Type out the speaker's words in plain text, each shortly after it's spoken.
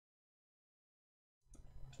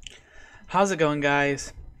How's it going,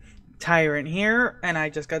 guys? Tyrant here, and I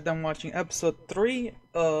just got done watching episode 3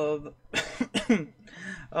 of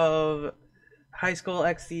of High School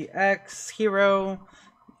XDX Hero,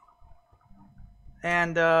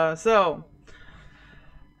 and so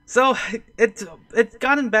it's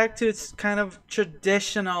gotten back to its kind of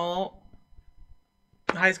traditional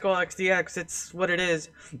High School XDX. It's what it is.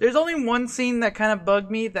 There's only one scene that kind of bugged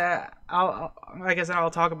me that like I said,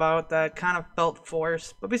 I'll talk about, that kind of felt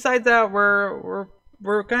forced. But besides that, we're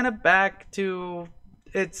kind of back to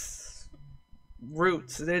its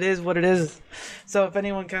roots. It is what it is. So if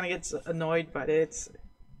anyone kind of gets annoyed by it,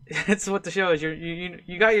 it's what the show is.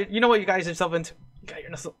 You got you know what you got yourself into.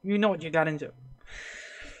 You know what you got into.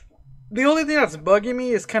 The only thing that's bugging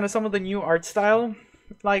me is kind of some of the new art style.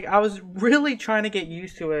 Like, I was really trying to get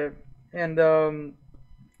used to it, and I don't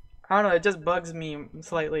know, it just bugs me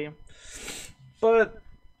slightly. But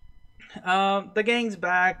the gang's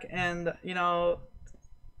back, and I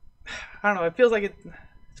don't know, it feels like it's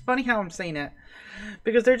funny how I'm saying it,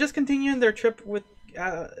 because they're just continuing their trip with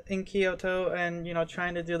in Kyoto, and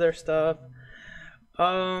trying to do their stuff.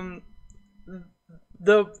 They're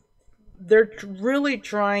really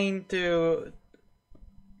trying to,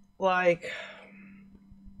 like,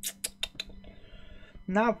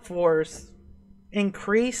 not force,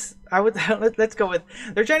 increase. I would let's go with,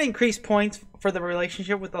 they're trying to increase points for the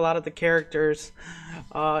relationship with a lot of the characters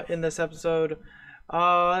in this episode.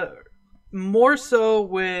 More so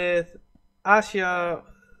with Asya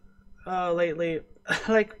lately.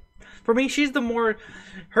 Like, for me, she's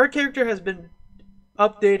her character has been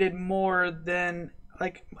updated more than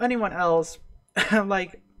like anyone else.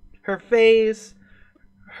 Like, her face,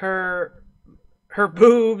 her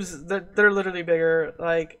boobs, they're literally bigger.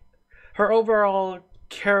 Like, her overall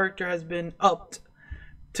character has been upped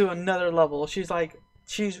to another level. She's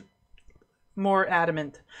more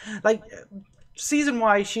adamant. Like, season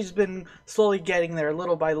wise, she's been slowly getting there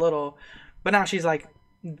little by little, but now she's like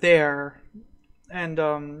there. And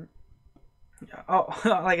like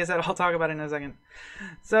I said, I'll talk about it in a second.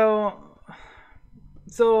 So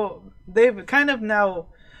they've kind of now,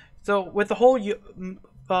 with the whole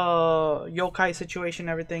youkai situation and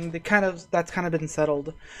everything, that's kind of been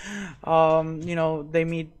settled. They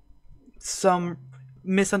meet, some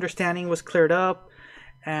misunderstanding was cleared up,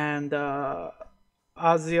 and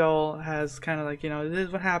Aziel has kind of like, this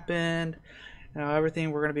is what happened,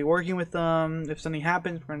 everything, we're going to be working with them. If something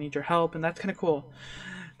happens, we're going to need your help, and that's kind of cool.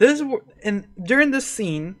 During this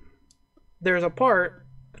scene, there's a part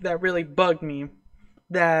that really bugged me,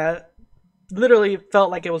 that literally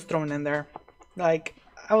felt like it was thrown in there. Like,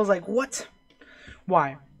 I was like, what?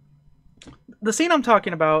 Why? The scene I'm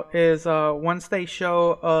talking about is once they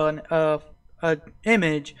show an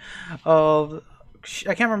image of,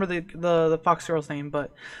 I can't remember the fox girl's name,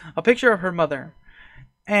 but a picture of her mother.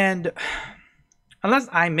 And unless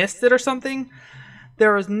I missed it or something,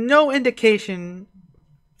 there was no indication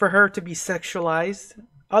for her to be sexualized,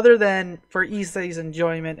 other than for Issei's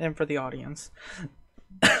enjoyment and for the audience.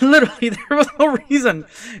 Literally, there was no reason,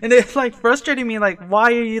 and it's like frustrating me. Like,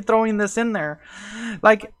 why are you throwing this in there?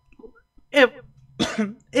 Like, if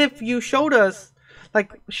you showed us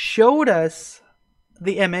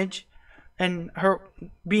the image and her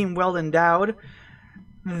being well endowed,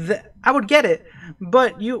 I would get it.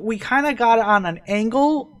 But we kind of got it on an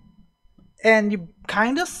angle, and you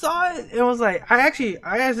kind of saw it. It was like, I actually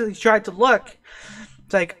tried to look.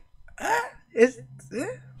 It's like,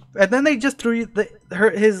 and then they just threw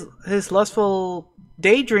his lustful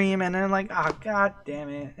daydream, and then, like, oh, god damn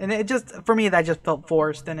it. And it just, for me, that just felt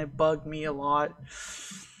forced, and it bugged me a lot.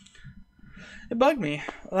 It bugged me.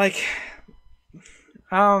 Like,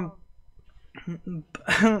 and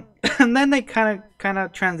then they kind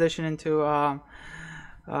of transition into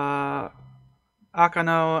Akano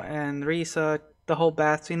and Risa, the whole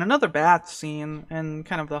bath scene, another bath scene, and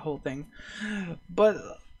kind of the whole thing. But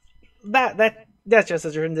that's just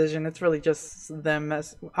a transition. It's really just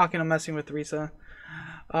Akano messing with Risa.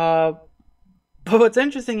 But what's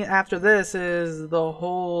interesting after this is the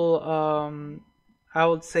whole, I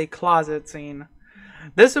would say, closet scene.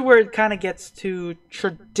 This is where it kind of gets to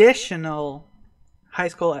traditional High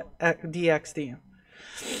School DxD.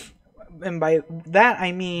 And by that,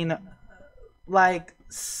 I mean, like,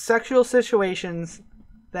 sexual situations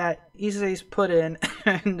that Issei's put in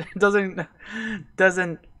and doesn't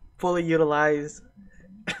fully utilize.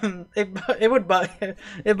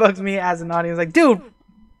 It bugs me as an audience. Like, dude.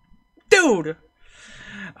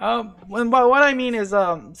 What I mean is,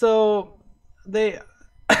 so they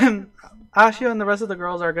Ashio and the rest of the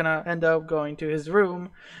girls are gonna end up going to his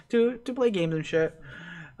room to play games and shit.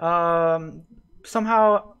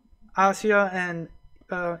 Somehow Asuya and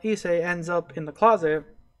Issei ends up in the closet,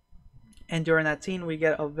 and during that scene we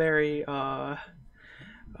get a very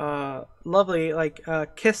lovely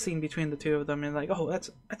kiss scene between the two of them, and like, oh, that's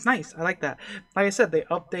nice. I like that. Like I said, they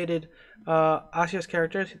updated Asuya's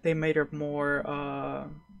character. They made her more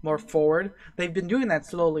forward. They've been doing that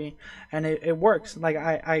slowly, and it works. Like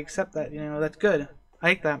I accept that. That's good. I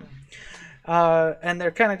like that. And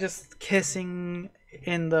they're kind of just kissing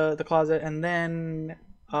in the closet, and then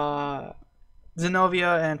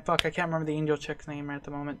Zenobia and I can't remember the angel chick's name at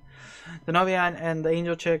the moment. Zenobia and the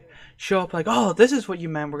angel chick show up like, oh, this is what you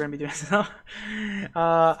meant we're gonna be doing. So,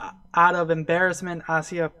 out of embarrassment,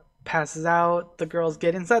 Asuya passes out. The girls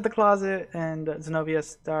get inside the closet, and Zenobia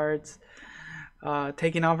starts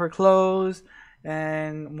taking off her clothes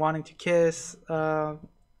and wanting to kiss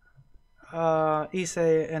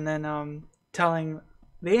Issei, and then telling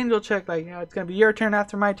the angel chick, like, it's gonna be your turn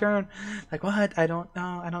after my turn. Like, what? I don't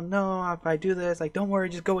know if I do this. Like, don't worry,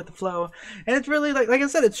 just go with the flow. And it's really like I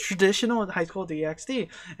said, it's traditional high school DxD.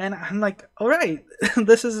 And I'm like, all right,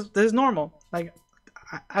 this is normal. Like,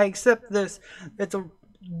 I accept this.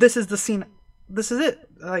 This is the scene. This is it.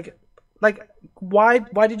 Like, why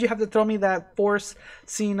did you have to throw me that force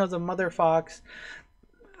scene of the mother fox?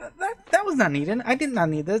 That was not needed. I did not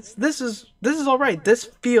need this. This is all right. This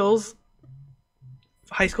feels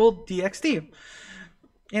high school DxD,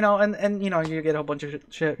 and you get a whole bunch of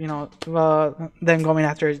shit, them going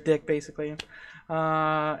after his dick basically,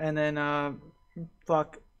 and then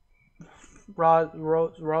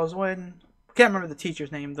Roswin, can't remember the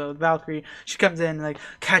teacher's name, the Valkyrie. She comes in and like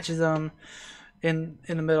catches them in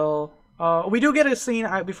the middle. We do get a scene.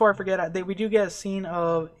 Before I forget, we do get a scene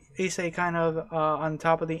of Issei kind of on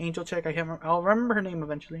top of the angel chick. I'll remember her name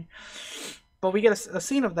eventually. But we get a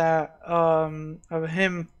scene of that, of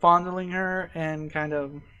him fondling her and kind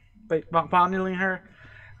of fondling her.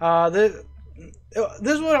 This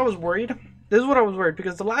is what I was worried.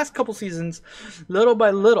 Because the last couple seasons, little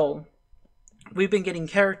by little, we've been getting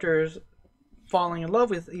characters falling in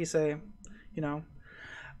love with Issei.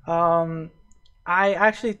 I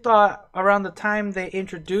actually thought around the time they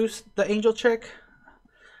introduced the angel chick,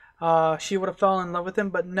 she would have fallen in love with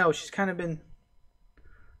him. But no, she's kind of been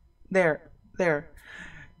there.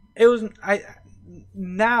 It was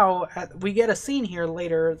we get a scene here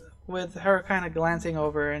later with her kind of glancing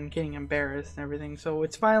over and getting embarrassed and everything, so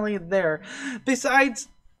it's finally there. Besides,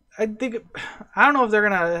 I don't know if they're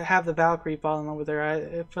gonna have the Valkyrie fall in love with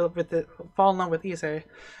her. Fall in love with Issei.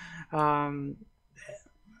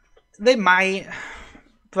 They might,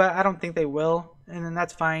 but I don't think they will, and then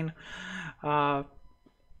that's fine.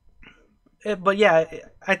 But yeah,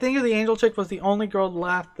 I think the angel chick was the only girl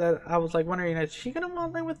left that I was like wondering, is she gonna fall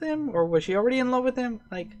in love with him, or was she already in love with him?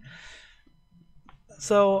 Like,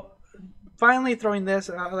 so finally throwing this,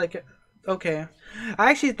 okay. I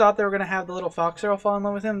actually thought they were gonna have the little fox girl fall in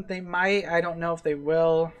love with him. They might. I don't know if they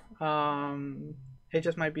will. It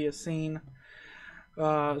just might be a scene.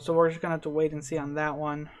 So we're just gonna have to wait and see on that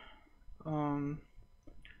one. And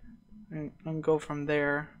go from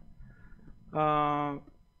there.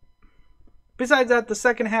 Besides that, the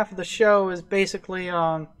second half of the show is basically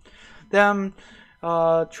them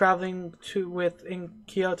traveling in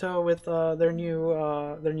Kyoto with their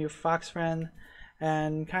new fox friend,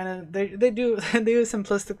 and kind of they do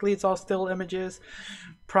simplistically. It's all still images,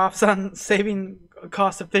 props on saving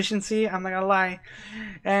cost efficiency. I'm not gonna lie,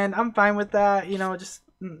 and I'm fine with that. Just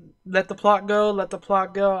let the plot go.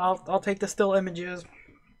 I'll take the still images.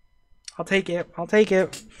 I'll take it.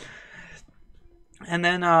 And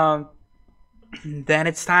then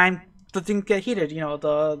it's time the things get heated.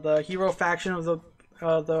 The hero faction of the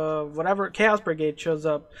whatever Chaos Brigade shows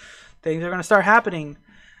up. Things are gonna start happening,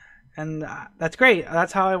 and that's great.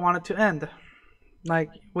 That's how I want it to end,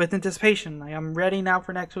 like with anticipation. Like, I'm ready now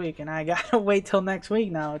for next week, and I gotta wait till next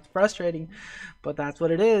week now. It's frustrating, but that's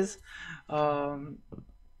what it is.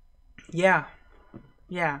 Yeah.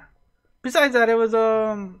 Besides that, it was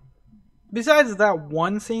besides that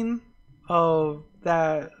one scene of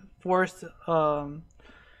that forced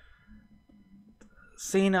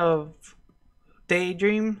scene of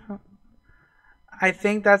Daydream, I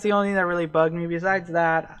think that's the only thing that really bugged me. Besides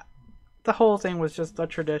that, the whole thing was just a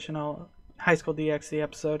traditional high school DxD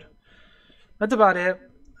episode. That's about it.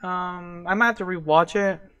 I might have to rewatch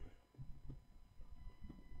it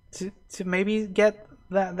to maybe get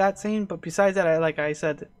that scene, but besides that, like I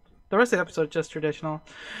said, the rest of the episode is just traditional.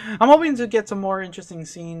 I'm hoping to get some more interesting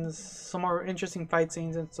scenes, some more interesting fight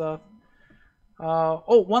scenes and stuff.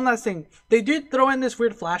 Oh, one last thing. They did throw in this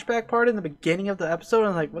weird flashback part in the beginning of the episode, and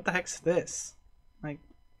I'm like, what the heck's this? Like,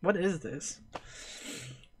 what is this?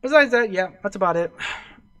 Besides that, yeah, that's about it.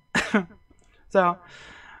 So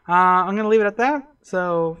I'm gonna leave it at that.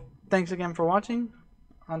 So thanks again for watching.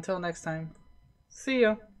 Until next time, see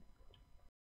ya.